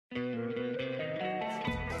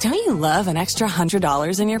Don't you love an extra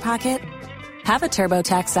 $100 in your pocket? Have a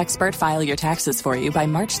TurboTax expert file your taxes for you by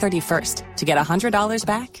March 31st to get $100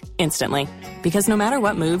 back instantly. Because no matter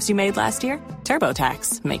what moves you made last year,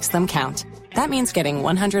 TurboTax makes them count. That means getting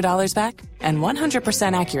 $100 back and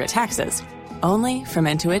 100% accurate taxes only from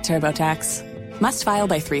Intuit TurboTax. Must file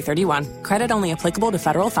by 3/31. Credit only applicable to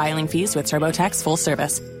federal filing fees with TurboTax full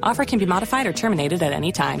service. Offer can be modified or terminated at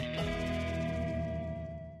any time.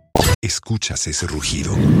 ¿Escuchas ese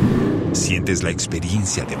rugido? ¿Sientes la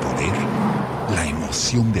experiencia de poder? ¿La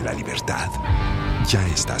emoción de la libertad? Ya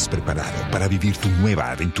estás preparado para vivir tu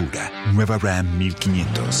nueva aventura. Nueva Ram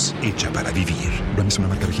 1500, hecha para vivir. Ram es una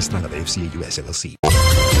marca registrada de FCA US LLC.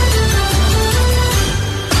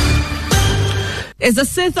 It's the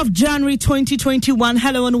 6th of January 2021.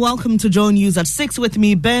 Hello and welcome to Joy News at 6 with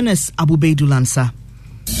me, Bernice Abubeidulansa.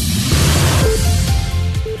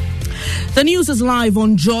 The news is live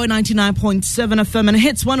on Joy 99.7 FM and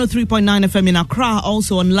hits 103.9 FM in Accra,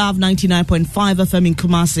 also on Love 99.5 FM in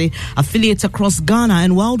Kumasi, affiliates across Ghana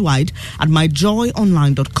and worldwide at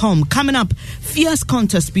myjoyonline.com. Coming up, fierce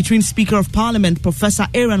contest between Speaker of Parliament Professor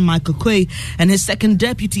Aaron Mike Oquaye and his second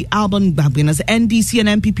Deputy Alban Bagbin as NDC and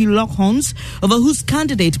NPP lock horns over whose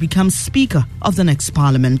candidate becomes Speaker of the next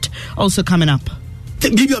Parliament. Also coming up.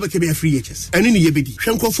 Give you a free HS. And in the Yabidi.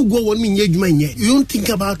 Shankofu go 1 minute, you don't think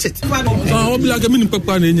about it. You are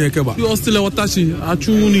still a watashi.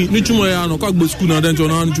 Achuni, Nichumoyano, Kagbuskuna, then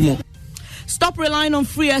Jonan. Stop relying on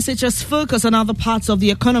free SHS, focus on other parts of the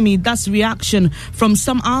economy. That's reaction from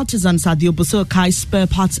some artisans at the Obuso Kai Spare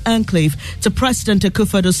Parts Enclave to President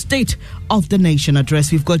Akufo-Addo's State of the Nation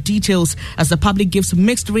address. We've got details as the public gives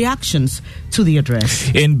mixed reactions to the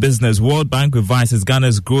address. In business, World Bank revises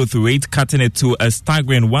Ghana's growth rate, cutting it to a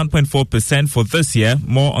staggering 1.4% for this year.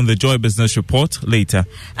 More on the Joy Business Report later.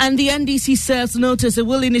 And the NDC serves notice it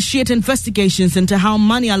will initiate investigations into how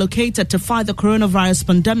money allocated to fight the coronavirus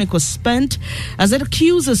pandemic was spent, as it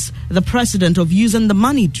accuses the president of using the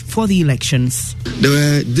money for the elections. They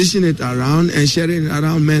were dishing it around and sharing it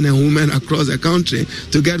around men and women across the country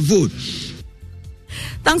to get vote.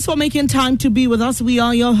 Thanks for making time to be with us. We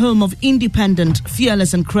are your home of independent,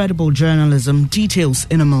 fearless and credible journalism. Details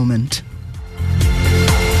in a moment.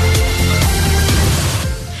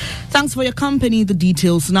 Thanks for your company. The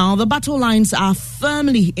details now. The battle lines are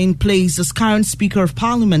firmly in place as current Speaker of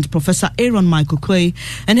Parliament, Professor Aaron Mike Oquaye,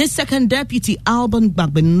 and his second Deputy Alban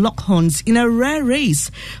Bagbin lock horns in a rare race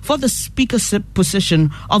for the speakership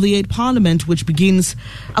position of the 8th Parliament, which begins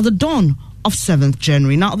at the dawn of 7th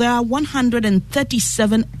January. Now, there are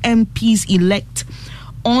 137 MPs elect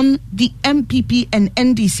on the MPP and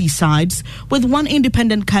NDC sides, with one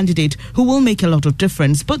independent candidate who will make a lot of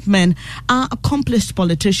difference. Both men are accomplished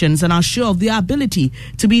politicians and are sure of their ability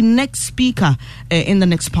to be next speaker in the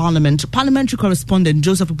next parliament. Parliamentary correspondent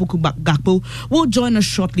Joseph Opoku-Gakpo will join us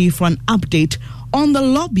shortly for an update on the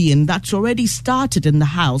lobbying that's already started in the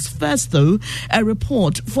House. First, though, a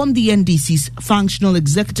report from the NDC's Functional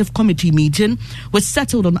Executive Committee meeting, which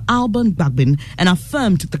settled on Alban Bagbin and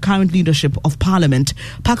affirmed the current leadership of Parliament.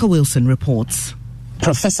 Parker Wilson reports.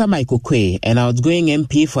 Professor Mike Oquaye, an outgoing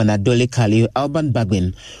MP for Nadole Kali, Alban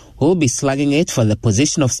Bagbin, will be slugging it for the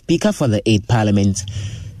position of Speaker for the 8th Parliament.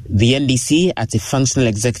 The NDC, at a Functional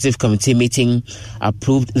Executive Committee meeting,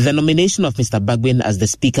 approved the nomination of Mr. Bagbin as the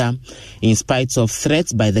Speaker, in spite of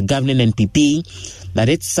threats by the governing NPP that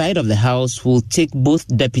its side of the House will take both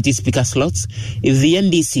Deputy Speaker slots if the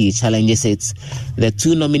NDC challenges it. The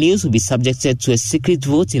two nominees will be subjected to a secret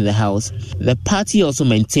vote in the House. The party also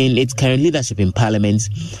maintained its current leadership in Parliament.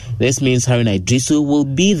 This means Haruna Idrisu will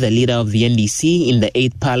be the leader of the NDC in the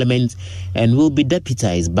 8th Parliament and will be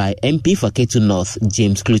deputized by MP for Ketu North,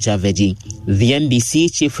 James Klucha-Veggie. The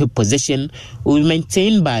NDC chief whip position will be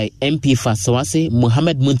maintained by MP for Sawase,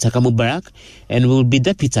 Muhammad Muntaka Mubarak, and will be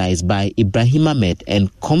deputized by Ibrahim Ahmed and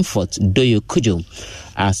Comfort Doyo Kujo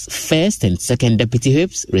as first and second deputy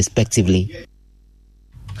whips, respectively.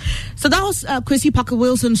 So that was Kwesi Parker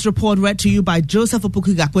Wilson's report, read to you by Joseph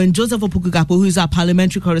Opoku-Gakpo. And Joseph Opoku-Gakpo, who is our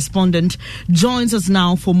parliamentary correspondent, joins us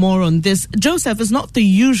now for more on this. Joseph, is not the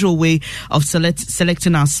usual way of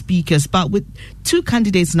selecting our speakers, but with two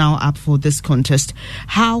candidates now up for this contest,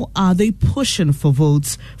 how are they pushing for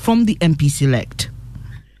votes from the MP select?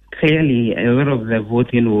 Clearly, a lot of the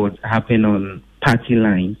voting would happen on party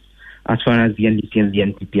lines as far as the NDC and the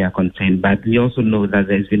NPP are concerned. But we also know that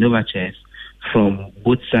there's been overtures from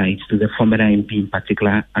both sides to the former MP in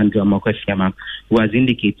particular, Andrew Amokwesiama, who has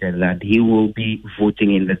indicated that he will be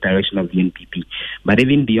voting in the direction of the NPP. But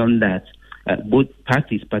even beyond that, both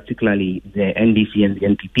parties, particularly the NDC and the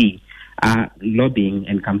NPP, are lobbying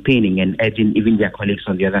and campaigning and urging even their colleagues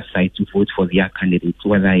on the other side to vote for their candidates,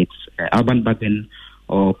 whether it's Alban Bagbin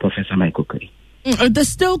or Professor Mike Oquaye. There's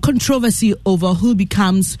still controversy over who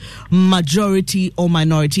becomes majority or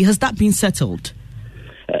minority. Has that been settled?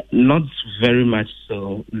 Not very much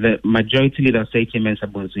so. The majority leader, Aaron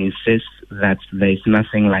Mike, insists that there is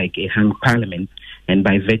nothing like a hung parliament, and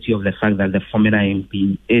by virtue of the fact that the former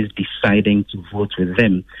MP is deciding to vote with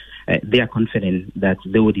them, they are confident that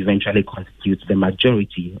they would eventually constitute the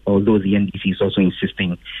majority, although the NDC is also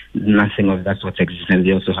insisting nothing of that sort exists, and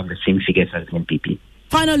they also have the same figures as the NPP.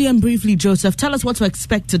 Finally and briefly, Joseph, tell us what to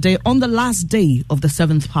expect today on the last day of the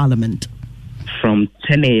 7th Parliament. From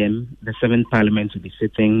 10 a.m., the 7th Parliament will be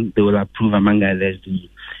sitting. They will approve, among others, the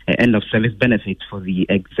end of service benefits for the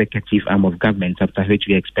executive arm of government, after which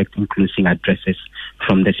we expect closing addresses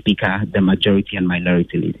from the Speaker, the majority and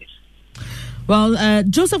minority leaders. Well,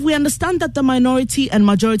 Joseph, we understand that the minority and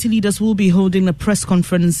majority leaders will be holding a press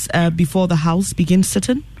conference before the House begins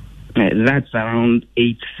sitting? That's around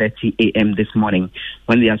 8:30 a.m. this morning,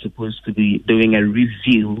 when they are supposed to be doing a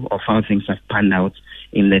review of how things have panned out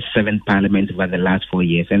in the 7th Parliament over the last 4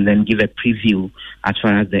 years, and then give a preview as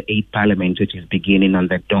far as the 8th Parliament, which is beginning on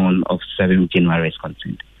the dawn of 7th January, is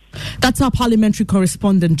concerned. That's our parliamentary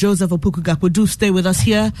correspondent, Joseph Opoku-Gakpo. Do stay with us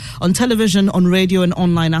here on television, on radio and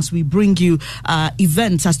online as we bring you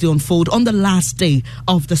events as they unfold on the last day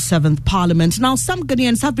of the 7th Parliament. Now, some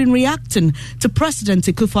Ghanaians have been reacting to President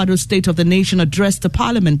Akufo-Addo's State of the Nation address to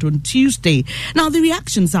Parliament on Tuesday. Now, the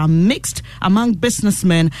reactions are mixed among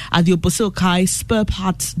businessmen at the Obosokai Spare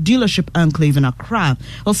Parts Dealership Enclave in Accra.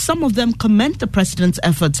 Well, some of them commend the President's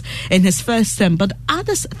efforts in his first term, but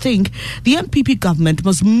others think the NPP government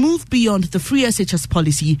must move beyond the free SHS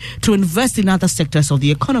policy to invest in other sectors of the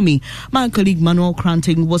economy. My colleague Manuel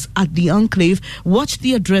Cranting was at the enclave, watched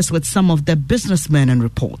the address with some of the businessmen and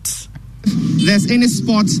reports. There's any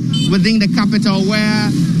spot within the capital where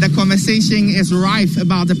the conversation is rife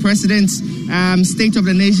about the President's State of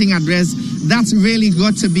the Nation address, that's really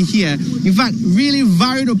got to be here. In fact, really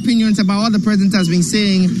varied opinions about what the President has been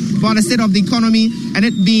saying about the state of the economy and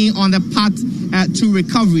it being on the path to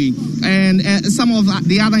recovery. And some of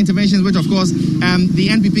the other interventions, which of course the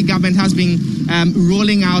NPP government has been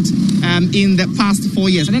rolling out in the past 4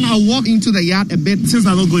 years. And then I'll walk into the yard a bit. Things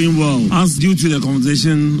are not going well. As due to the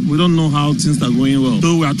conversation, we don't know how things are going well.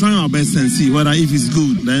 So we are trying our best and see whether if it's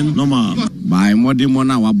good, then normal.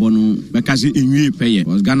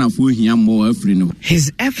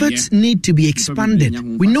 His efforts need to be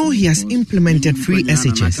expanded. We know he has implemented free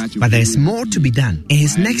SHS, but there is more to be done. In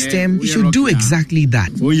his next term, he should do exactly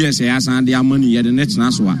that.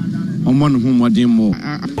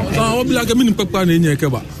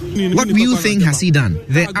 What real thing has he done?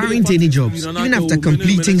 There aren't any jobs. Even after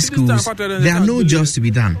completing schools, there are no jobs to be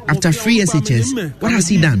done. After free SHS, what has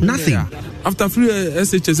he done? Nothing. After free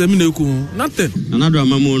SHS, nothing. Another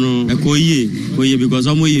mamono, Koye, because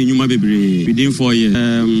I'm within 4 years.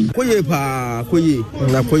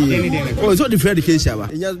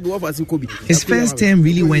 His first term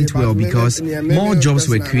really went well because more jobs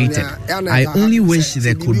were created. I only wish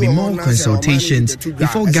there could be more consultations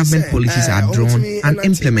before government policies are drawn and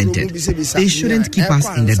implemented. They shouldn't keep us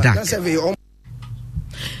in the dark.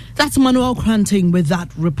 That's Manuel Cranting with that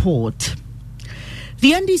report.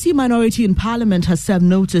 The NDC minority in Parliament has served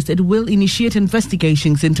notice it will initiate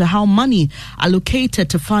investigations into how money allocated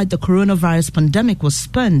to fight the coronavirus pandemic was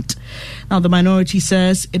spent. Now, the minority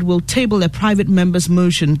says it will table a private member's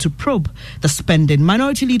motion to probe the spending.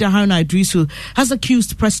 Minority Leader Aaron Mike Oquaye has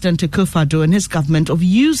accused President Akufo-Addo and his government of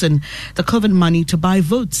using the COVID money to buy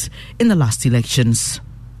votes in the last elections.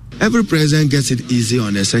 Every president gets it easy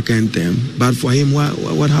on the second term, but for him,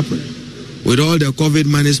 what happened? With all the COVID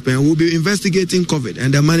money spent, we'll be investigating COVID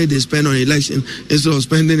and the money they spend on election instead of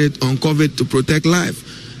spending it on COVID to protect life,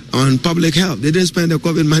 on public health. They didn't spend the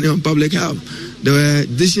COVID money on public health. They were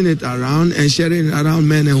dishing it around and sharing it around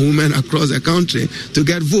men and women across the country to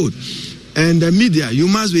get vote. And the media, you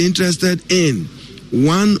must be interested in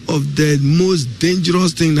one of the most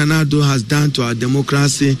dangerous things Nana Addo has done to our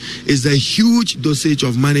democracy is the huge dosage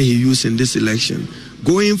of money he used in this election.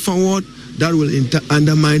 Going forward, that will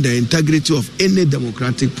undermine the integrity of any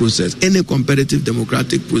democratic process, any competitive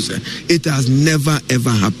democratic process. It has never, ever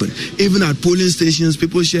happened. Even at polling stations,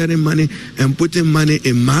 people sharing money and putting money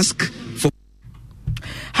in masks.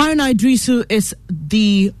 Aaron Mike Oquaye is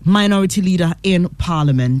the minority leader in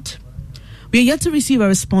Parliament. We are yet to receive a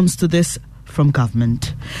response to this from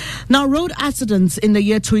government. Now, road accidents in the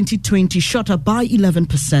year 2020 shot up by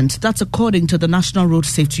 11%. That's according to the National Road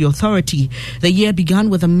Safety Authority. The year began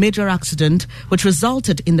with a major accident which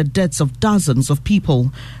resulted in the deaths of dozens of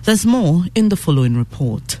people. There's more in the following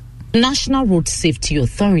report. National Road Safety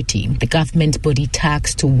Authority, the government body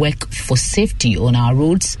tasked to work for safety on our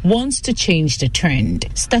roads, wants to change the trend.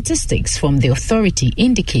 Statistics from the authority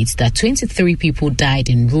indicates that 23 people died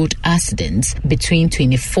in road accidents between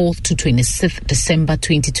 24th to 26th December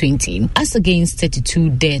 2020, as against 32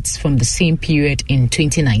 deaths from the same period in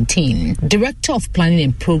 2019. Director of Planning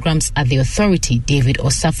and Programs at the authority, David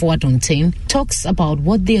Osafo-Adontain, talks about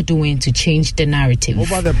what they are doing to change the narrative.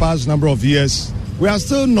 Over the past number of years, we are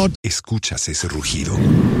still not. ¿Escuchas ese rugido?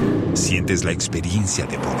 ¿Sientes la experiencia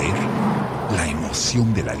de poder? ¿La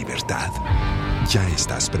emoción de la libertad? Ya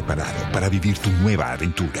estás preparado para vivir tu nueva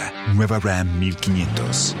aventura. Nueva Ram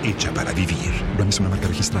 1500, hecha para vivir. Ram es una marca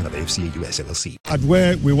registrada de FCA US LLC. At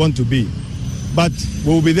where we want to be, but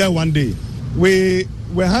we will be there one day. We're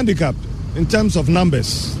handicapped in terms of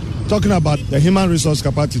numbers. Talking about the human resource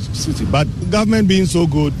capacity, but government being so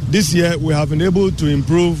good, this year we have been able to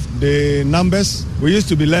improve the numbers. We used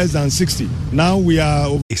to be less than 60. Now we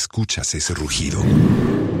are. ¿Escuchas ese rugido?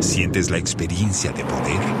 ¿Sientes la experiencia de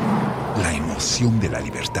poder? ¿La emoción de la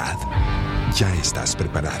libertad? Ya estás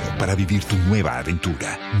preparado para vivir tu nueva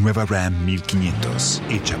aventura. Nueva Ram 1500,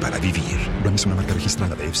 hecha para vivir. Ram es una marca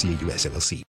registrada de FCA US LLC.